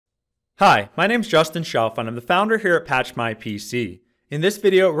Hi, my name is Justin Shelf and I'm the founder here at PatchMyPC. In this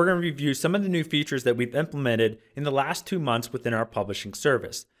video, we're going to review some of the new features that we've implemented in the last 2 months within our publishing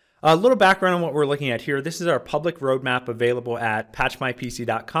service. A little background on what we're looking at here. This is our public roadmap available at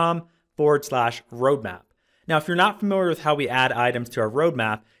patchmypc.com/roadmap. Now, if you're not familiar with how we add items to our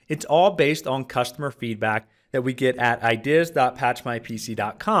roadmap, it's all based on customer feedback that we get at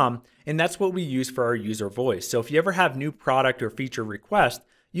ideas.patchmypc.com, and that's what we use for our user voice. So if you ever have new product or feature requests,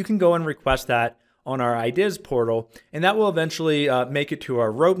 you can go and request that on our ideas portal, and that will eventually make it to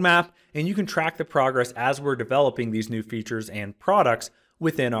our roadmap, and you can track the progress as we're developing these new features and products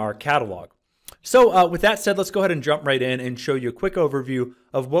within our catalog. So with that said, let's go ahead and jump right in and show you a quick overview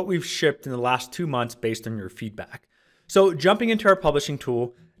of what we've shipped in the last 2 months based on your feedback. So jumping into our publishing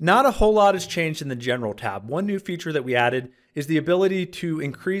tool, not a whole lot has changed in the general tab. One new feature that we added is the ability to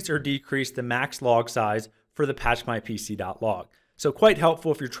increase or decrease the max log size for the patchmypc.log. So quite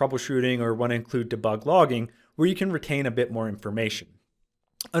helpful if you're troubleshooting or want to include debug logging, where you can retain a bit more information.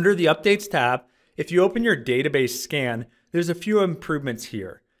 Under the Updates tab, if you open your database scan, there's a few improvements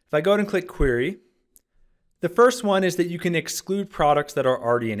here. If I go ahead and click Query, the first one is that you can exclude products that are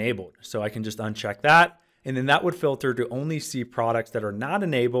already enabled. So I can just uncheck that, and then that would filter to only see products that are not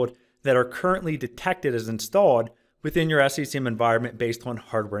enabled that are currently detected as installed within your SCCM environment based on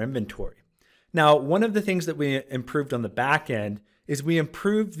hardware inventory. Now, one of the things that we improved on the back end is we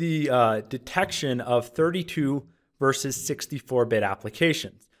improved the detection of 32 versus 64-bit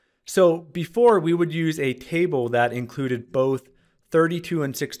applications. So before, we would use a table that included both 32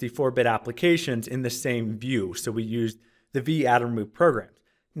 and 64-bit applications in the same view. So we used the v-add remove programs.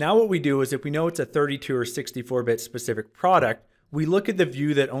 Now what we do is if we know it's a 32 or 64-bit specific product, we look at the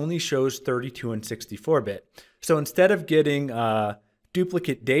view that only shows 32 and 64-bit. So instead of getting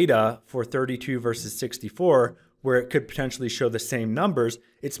duplicate data for 32 versus 64, where it could potentially show the same numbers,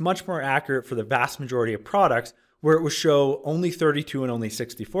 it's much more accurate for the vast majority of products where it will show only 32 and only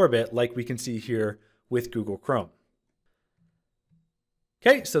 64-bit, like we can see here with Google Chrome.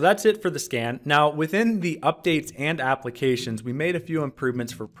 Okay, so that's it for the scan. Now, within the updates and applications, we made a few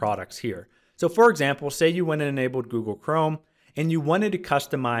improvements for products here. So for example, say you went and enabled Google Chrome and you wanted to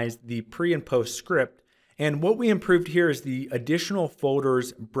customize the pre and post script. And what we improved here is the additional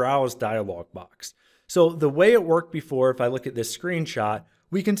folders browse dialog box. So the way it worked before, if I look at this screenshot,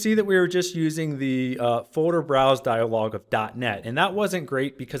 we can see that we were just using the folder browse dialog of .NET. And that wasn't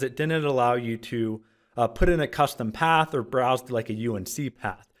great because it didn't allow you to put in a custom path or browse to like a UNC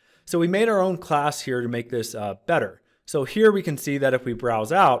path. So we made our own class here to make this better. So here we can see that if we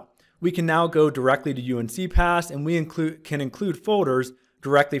browse out, we can now go directly to UNC paths, and we can include folders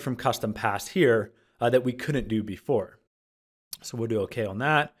directly from custom paths here that we couldn't do before. So we'll do OK on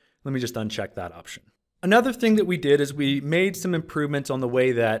that. Let me just uncheck that option. Another thing that we did is we made some improvements on the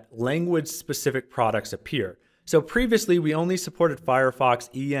way that language-specific products appear. So previously, we only supported Firefox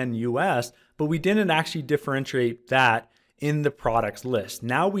EN/US, but we didn't actually differentiate that in the products list.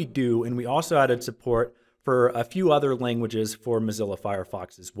 Now we do, and we also added support for a few other languages for Mozilla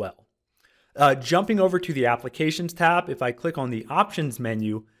Firefox as well. Jumping over to the Applications tab, if I click on the Options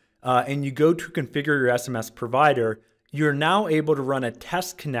menu and you go to Configure your SMS provider, you're now able to run a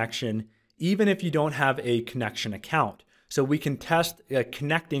test connection even if you don't have a connection account. So we can test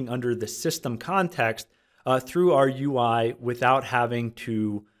connecting under the system context through our UI without having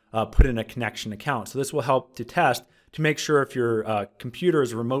to put in a connection account. So this will help to test to make sure if your computer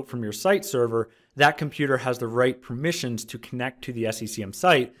is remote from your site server, that computer has the right permissions to connect to the SCCM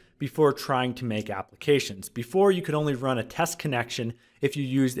site before trying to make applications. Before, you could only run a test connection if you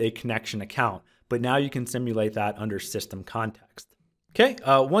used a connection account, but now you can simulate that under system context. Okay,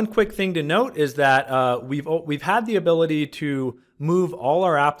 one quick thing to note is that we've had the ability to move all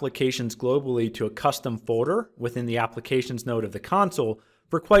our applications globally to a custom folder within the applications node of the console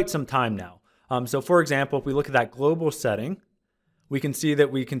for quite some time now. So for example, if we look at that global setting, we can see that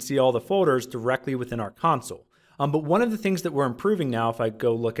we can see all the folders directly within our console. But one of the things that we're improving now, if I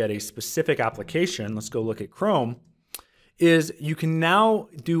go look at a specific application, let's go look at Chrome, is you can now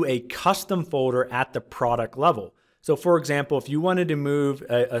do a custom folder at the product level. So for example, if you wanted to move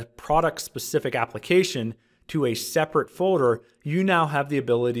a product-specific application to a separate folder, you now have the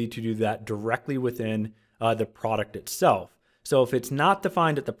ability to do that directly within the product itself. So if it's not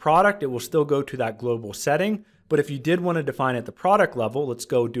defined at the product, it will still go to that global setting. But if you did want to define at the product level, let's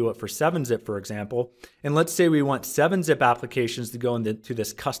go do it for 7-zip, for example. And let's say we want 7-zip applications to go into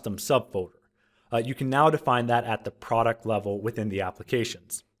this custom subfolder. You can now define that at the product level within the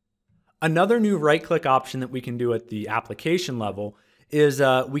applications. Another new right-click option that we can do at the application level is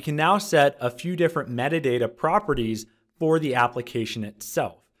we can now set a few different metadata properties for the application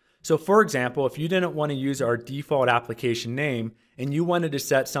itself. So for example, if you didn't want to use our default application name and you wanted to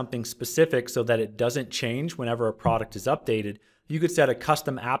set something specific so that it doesn't change whenever a product is updated, you could set a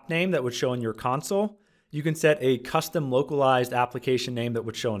custom app name that would show in your console. You can set a custom localized application name that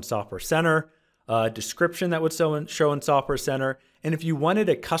would show in Software Center, a description that would show in Software Center. And if you wanted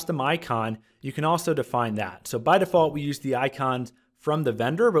a custom icon, you can also define that. So by default, we use the icons from the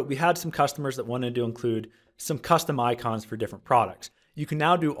vendor, but we had some customers that wanted to include some custom icons for different products. You can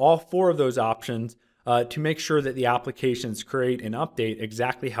now do all 4 of those options to make sure that the applications create and update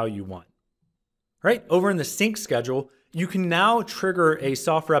exactly how you want. All right, over in the sync schedule, you can now trigger a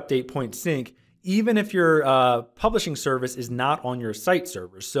software update point sync even if your publishing service is not on your site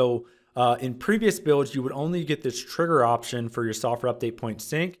server. So in previous builds, you would only get this trigger option for your software update point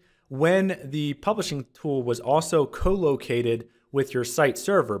sync when the publishing tool was also co-located with your site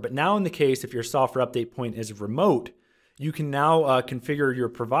server. But now in the case, if your software update point is remote, you can now configure your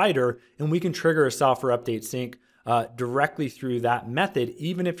provider and we can trigger a software update sync directly through that method,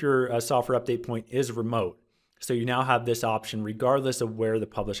 even if your software update point is remote. So you now have this option regardless of where the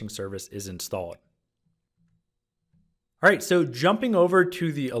publishing service is installed. All right, so jumping over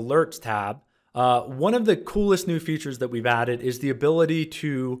to the Alerts tab, one of the coolest new features that we've added is the ability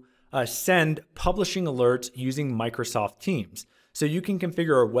to send publishing alerts using Microsoft Teams. So you can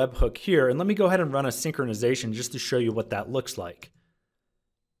configure a webhook here, and let me go ahead and run a synchronization just to show you what that looks like.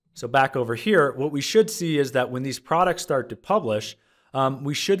 So back over here, what we should see is that when these products start to publish,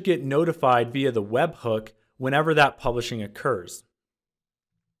 we should get notified via the webhook whenever that publishing occurs.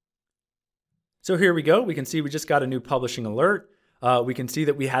 So here we go. We can see we just got a new publishing alert. We can see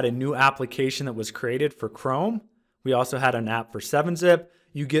that we had a new application that was created for Chrome. We also had an app for 7-Zip.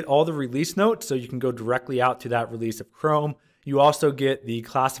 You get all the release notes, so you can go directly out to that release of Chrome. You also get the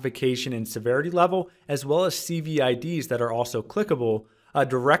classification and severity level, as well as CVIDs that are also clickable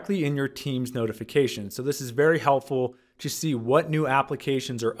directly in your Teams notification. So this is very helpful to see what new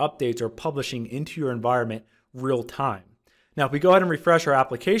applications or updates are publishing into your environment real time. Now, if we go ahead and refresh our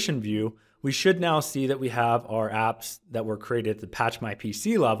application view, we should now see that we have our apps that were created at the Patch My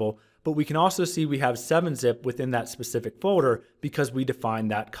PC level, but we can also see we have 7-Zip within that specific folder because we defined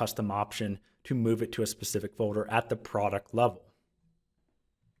that custom option to move it to a specific folder at the product level.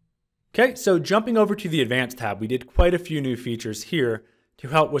 Okay, so jumping over to the Advanced tab, we did quite a few new features here to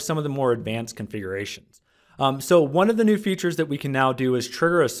help with some of the more advanced configurations. So one of the new features that we can now do is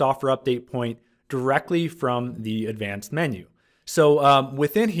trigger a software update point directly from the Advanced menu. So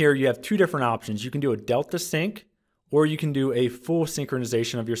within here, you have 2 different options. You can do a Delta sync, or you can do a full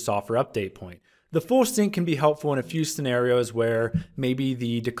synchronization of your software update point. The full sync can be helpful in a few scenarios where maybe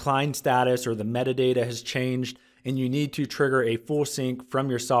the decline status or the metadata has changed and you need to trigger a full sync from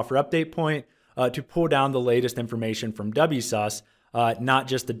your software update point to pull down the latest information from WSUS, not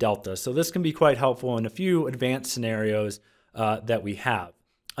just the Delta. So this can be quite helpful in a few advanced scenarios that we have.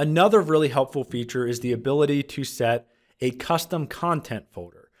 Another really helpful feature is the ability to set a custom content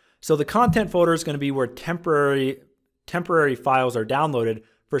folder. So the content folder is going to be where temporary files are downloaded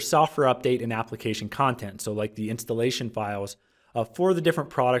for software update and application content. So like the installation files for the different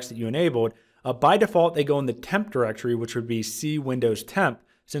products that you enabled, by default, they go in the temp directory, which would be C Windows temp,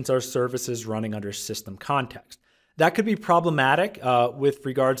 since our service is running under system context. That could be problematic with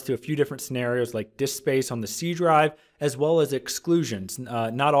regards to a few different scenarios like disk space on the C drive, as well as exclusions.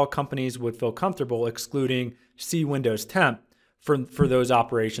 Not all companies would feel comfortable excluding C Windows temp for those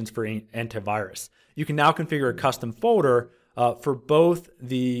operations for antivirus. You can now configure a custom folder for both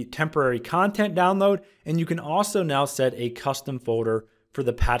the temporary content download, and you can also now set a custom folder for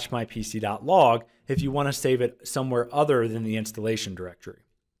the patchmypc.log if you want to save it somewhere other than the installation directory.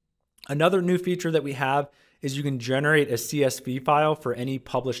 Another new feature that we have is you can generate a CSV file for any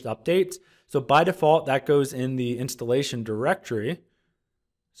published updates. So by default, that goes in the installation directory.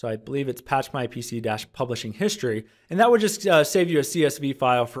 So I believe it's patchmypc-publishing history, and that would just save you a CSV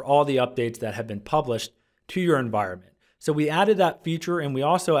file for all the updates that have been published to your environment. So we added that feature, and we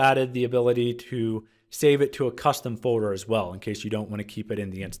also added the ability to save it to a custom folder as well, in case you don't want to keep it in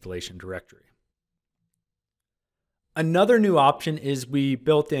the installation directory. Another new option is we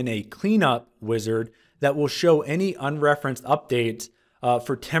built in a cleanup wizard that will show any unreferenced updates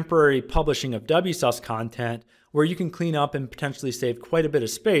for temporary publishing of WSUS content, where you can clean up and potentially save quite a bit of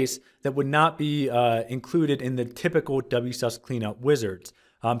space that would not be included in the typical WSUS cleanup wizards.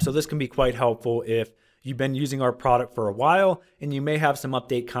 So this can be quite helpful if you've been using our product for a while and you may have some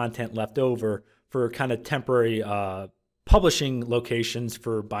update content left over for kind of temporary publishing locations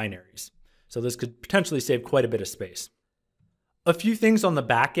for binaries. So this could potentially save quite a bit of space. A few things on the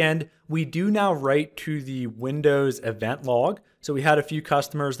back end, we do now write to the Windows event log. So we had a few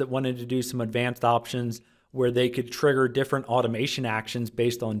customers that wanted to do some advanced options where they could trigger different automation actions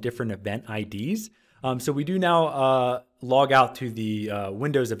based on different event IDs. So we do now log out to the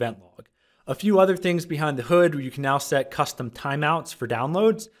Windows event log. A few other things behind the hood, you can now set custom timeouts for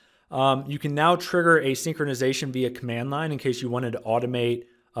downloads. You can now trigger a synchronization via command line in case you wanted to automate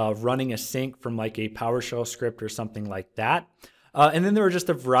running a sync from like a PowerShell script or something like that. And then there were just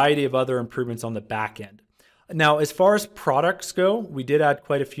a variety of other improvements on the back end. Now, as far as products go, we did add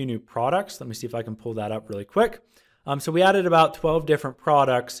quite a few new products. Let me see if I can pull that up really quick. So we added about 12 different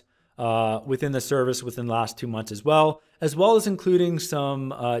products within the service within the last 2 months as well as including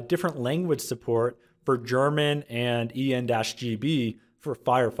some different language support for German and EN-GB for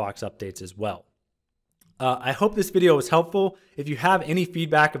Firefox updates as well. I hope this video was helpful. If you have any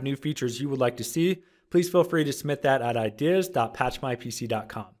feedback of new features you would like to see, please feel free to submit that at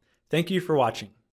ideas.patchmypc.com. Thank you for watching.